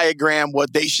to diagram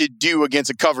what they should do against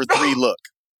a cover 3 look.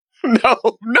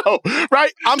 No,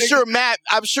 right? I'm sure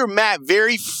Matt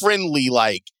very friendly,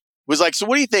 was like, so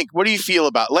what do you think? What do you feel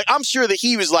about? Like, I'm sure that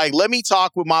he was like, let me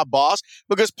talk with my boss,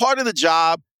 because part of the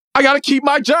job. I got to keep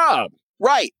my job.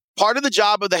 Right. Part of the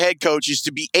job of the head coach is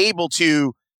to be able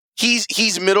to,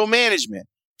 he's middle management.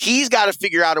 He's got to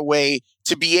figure out a way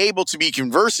to be able to be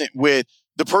conversant with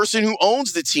the person who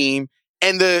owns the team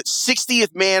and the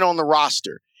 60th man on the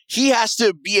roster. He has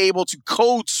to be able to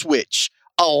code switch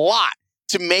a lot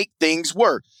to make things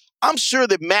work. I'm sure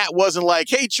that Matt wasn't like,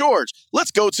 hey, George, let's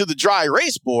go to the dry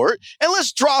erase board and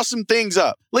let's draw some things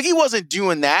up. Like, he wasn't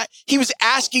doing that. He was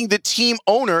asking the team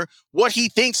owner what he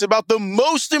thinks about the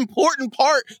most important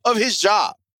part of his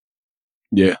job.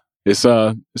 Yeah, it's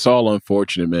all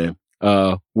unfortunate, man.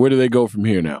 Where do they go from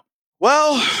here now?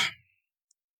 Well,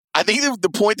 I think the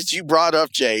point that you brought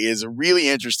up, Jay, is a really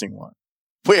interesting one,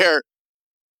 where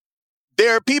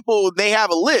there are people, they have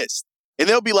a list. And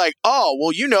they'll be like, oh,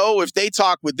 well, you know, if they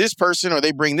talk with this person or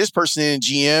they bring this person in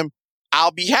GM,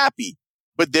 I'll be happy.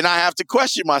 But then I have to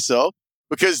question myself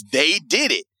because they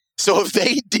did it. So if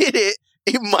they did it,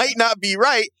 it might not be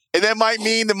right. And that might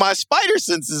mean that my spider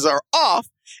senses are off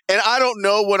and I don't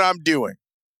know what I'm doing.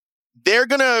 They're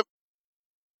going to,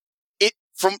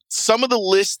 from some of the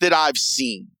lists that I've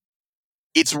seen,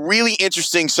 it's really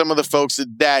interesting, some of the folks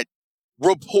that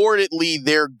reportedly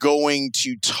they're going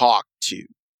to talk to.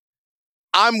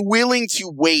 I'm willing to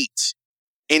wait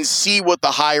and see what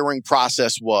the hiring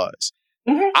process was.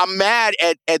 Mm-hmm. I'm mad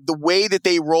at the way that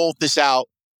they rolled this out,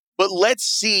 but let's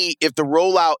see if the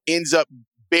rollout ends up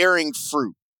bearing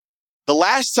fruit. The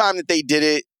last time that they did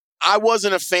it, I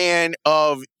wasn't a fan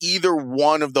of either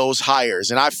one of those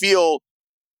hires. And I feel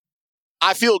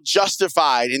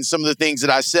justified in some of the things that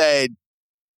I said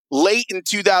late in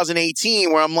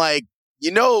 2018, where I'm like,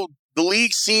 you know, the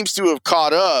league seems to have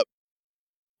caught up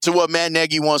to what Matt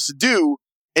Nagy wants to do,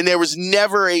 and there was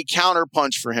never a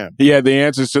counterpunch for him. He had the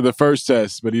answers to the first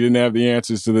test, but he didn't have the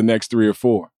answers to the next 3 or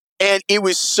 4. And it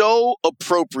was so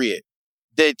appropriate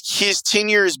that his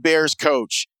tenure as Bears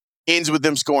coach ends with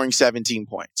them scoring 17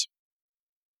 points.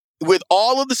 With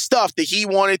all of the stuff that he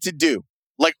wanted to do,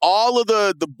 like all of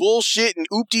the bullshit and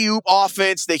oop-de-oop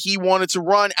offense that he wanted to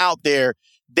run out there,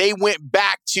 they went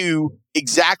back to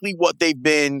exactly what they've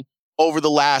been over the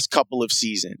last couple of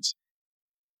seasons.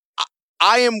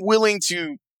 I am willing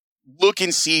to look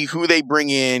and see who they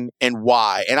bring in and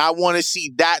why. And I want to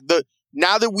see that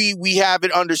now that we have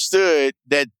it understood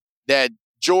that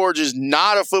George is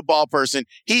not a football person,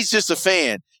 he's just a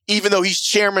fan, even though he's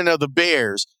chairman of the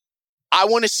Bears. I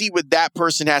want to see what that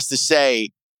person has to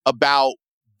say about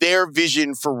their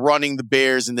vision for running the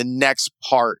Bears in the next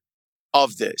part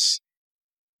of this.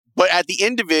 But at the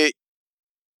end of it,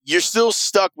 you're still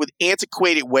stuck with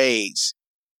antiquated ways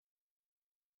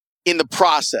in the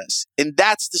process. And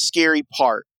that's the scary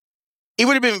part. It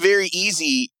would have been very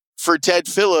easy for Ted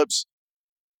Phillips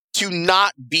to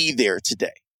not be there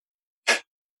today.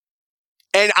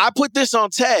 And I put this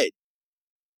on Ted.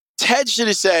 Ted should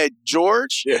have said,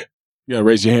 George. Yeah. You gotta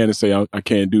raise your hand and say, I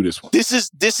can't do this one. This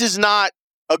is not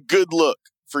a good look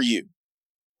for you.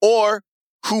 Or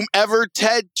whomever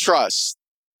Ted trusts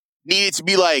needed to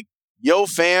be like, yo,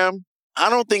 fam, I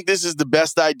don't think this is the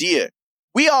best idea.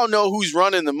 We all know who's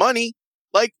running the money.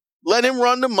 Like, let him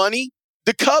run the money.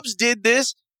 The Cubs did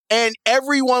this, and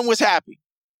everyone was happy.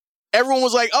 everyone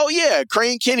was like, oh, yeah,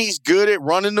 Crane Kenny's good at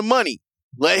running the money.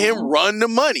 Let him run the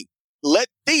money. Let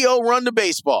Theo run the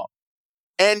baseball.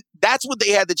 And that's what they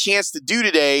had the chance to do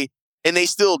today, and they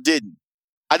still didn't.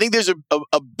 I think there's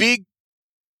a big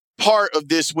part of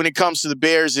this when it comes to the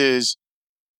Bears is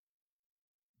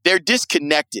they're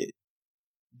disconnected.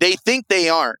 They think they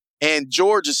aren't, and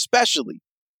George especially.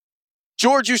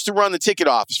 George used to run the ticket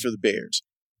office for the Bears.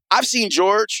 I've seen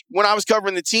George when I was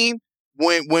covering the team.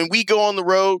 When we go on the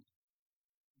road,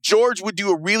 George would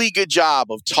do a really good job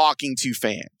of talking to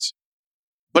fans.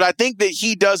 But I think that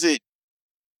he does it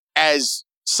as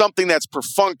something that's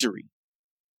perfunctory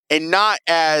and not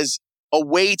as a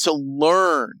way to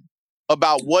learn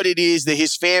about what it is that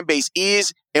his fan base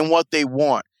is and what they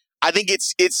want. I think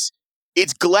it's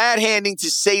glad handing to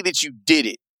say that you did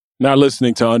it. Not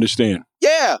listening to understand.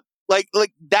 Yeah. Like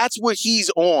that's what he's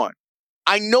on.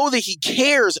 I know that he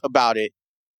cares about it,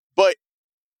 but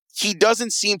he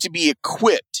doesn't seem to be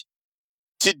equipped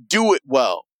to do it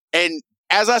well. And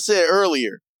as I said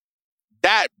earlier,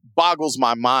 that boggles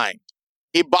my mind.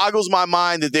 It boggles my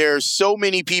mind that there are so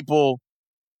many people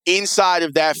inside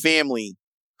of that family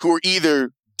who are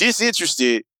either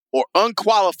disinterested or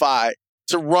unqualified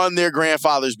to run their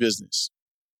grandfather's business.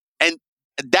 And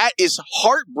that is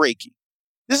heartbreaking.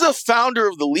 This is a founder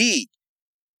of the league.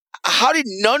 How did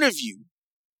none of you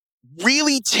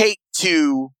really take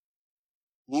to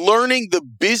learning the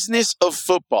business of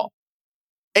football?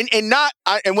 And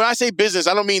when I say business,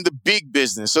 I don't mean the big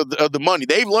business of the money.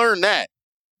 They've learned that.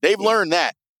 They've learned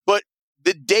that. But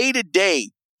the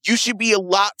day-to-day, you should be a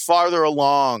lot farther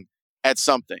along at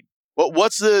something.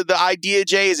 What's the idea,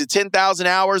 Jay? Is it 10,000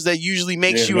 hours that usually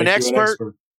makes you an expert?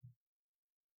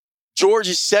 George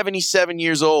is 77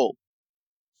 years old.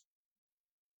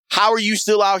 How are you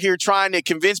still out here trying to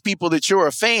convince people that you're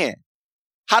a fan?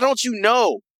 How don't you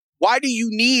know? Why do you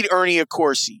need Ernie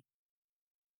Accorsi?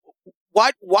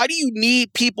 Why do you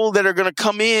need people that are going to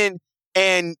come in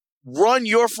and run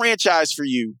your franchise for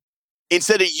you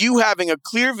instead of you having a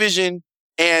clear vision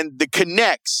and the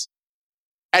connects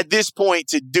at this point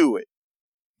to do it?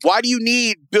 Why do you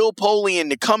need Bill Polian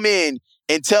to come in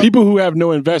and tell people who have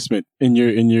no investment in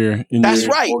your that's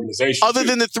right, organization, other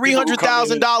than the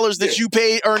 $300,000 that you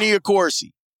paid Ernie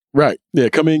Accorsi? Right. Yeah,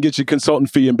 come in and get your consultant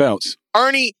fee and bounce.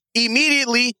 Ernie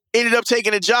immediately ended up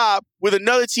taking a job with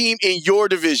another team in your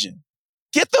division.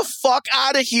 Get the fuck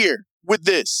out of here with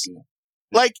this.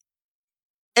 Like,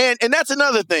 and that's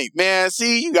another thing, man.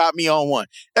 See, you got me on one.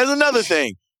 That's another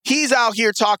thing. He's out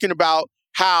here talking about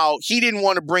how he didn't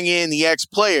want to bring in the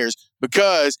ex-players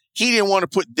because he didn't want to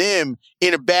put them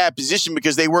in a bad position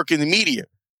because they work in the media.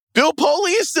 Bill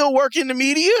Polian is still working in the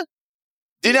media.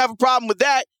 Didn't have a problem with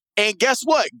that. And guess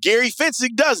what? Gary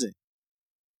Fensick doesn't.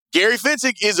 Gary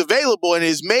Fensick is available and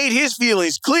has made his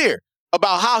feelings clear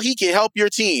about how he can help your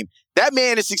team. That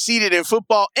man has succeeded in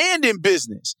football and in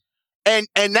business. And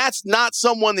that's not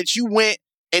someone that you went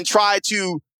and tried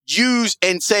to use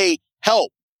and say,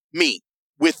 help me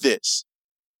with this.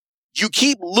 You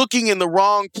keep looking in the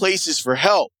wrong places for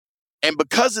help. And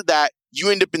because of that, you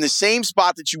end up in the same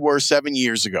spot that you were 7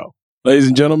 years ago. Ladies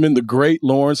and gentlemen, the great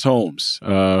Laurence Holmes.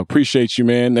 Appreciate you,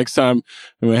 man. Next time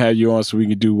I'm going to have you on so we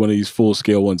can do one of these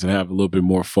full-scale ones and have a little bit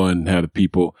more fun and have the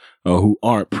people who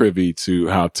aren't privy to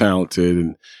how talented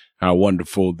and how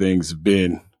wonderful things have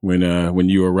been when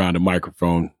you were around a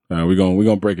microphone. We're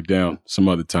gonna break it down some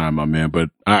other time, my man. But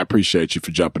I appreciate you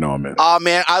for jumping on, man.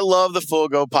 Man, I love the Full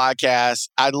Go podcast.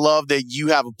 I love that you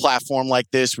have a platform like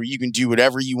this where you can do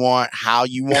whatever you want, how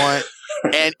you want,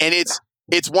 and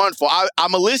it's wonderful.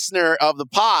 I'm a listener of the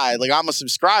pod, like I'm a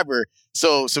subscriber.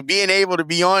 So being able to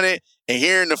be on it and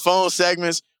hearing the phone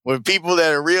segments with people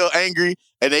that are real angry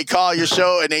and they call your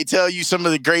show and they tell you some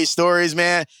of the great stories,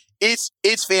 man.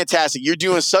 It's fantastic. You're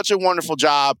doing such a wonderful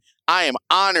job. I am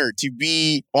honored to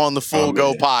be on the Full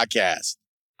Go podcast.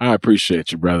 I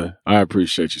appreciate you, brother. I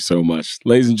appreciate you so much.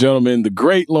 Ladies and gentlemen, the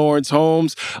great Laurence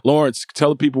Holmes. Laurence, tell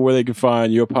the people where they can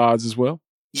find your pods as well.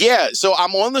 Yeah, so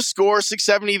I'm on The Score,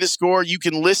 670 The Score. You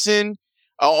can listen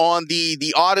on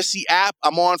the Odyssey app.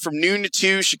 I'm on from noon to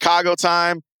 2 Chicago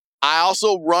time. I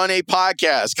also run a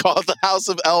podcast called the House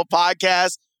of L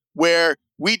Podcast, where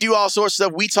we do all sorts of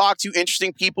stuff. We talk to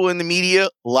interesting people in the media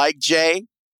like Jay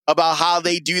about how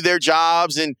they do their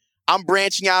jobs. And I'm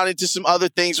branching out into some other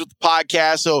things with the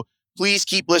podcast. So please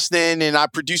keep listening. And I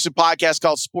produce a podcast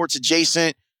called Sports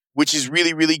Adjacent, which is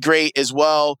really, really great as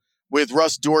well, with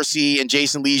Russ Dorsey and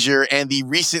Jason Leisure and the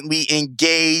recently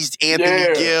engaged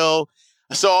Anthony Gill.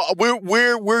 So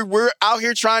we're out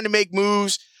here trying to make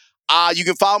moves. You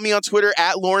can follow me on Twitter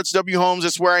at Laurence W. Holmes.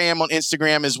 That's where I am on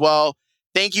Instagram as well.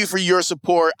 Thank you for your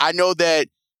support. I know that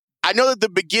I know that the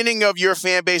beginning of your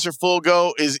fan base or Full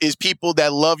Go is people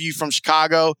that love you from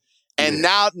Chicago. And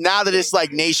now that it's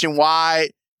like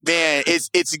nationwide, man, it's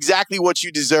exactly what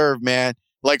you deserve, man.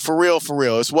 Like for real.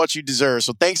 It's what you deserve.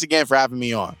 So thanks again for having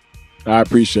me on. I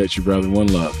appreciate you, brother. One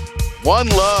love. One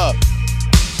love.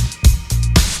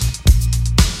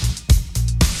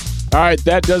 All right,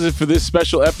 that does it for this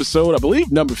special episode, I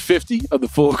believe number 50 of the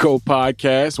Full Go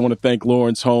podcast. I want to thank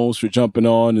Laurence Holmes for jumping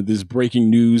on in this breaking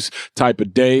news type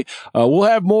of day. We'll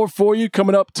have more for you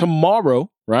coming up tomorrow,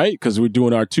 right? Because we're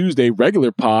doing our Tuesday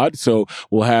regular pod. So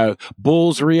we'll have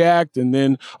Bulls react and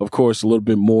then, of course, a little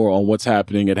bit more on what's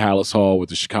happening at Hallis Hall with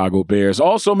the Chicago Bears.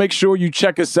 Also, make sure you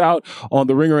check us out on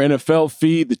the Ringer NFL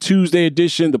feed, the Tuesday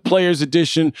edition, the Players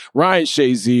edition, Ryan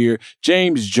Shazier,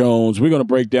 James Jones. We're going to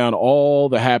break down all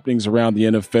the happenings around the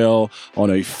NFL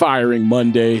on a firing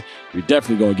Monday. We're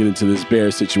definitely going to get into this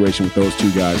Bears situation with those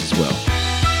two guys as well.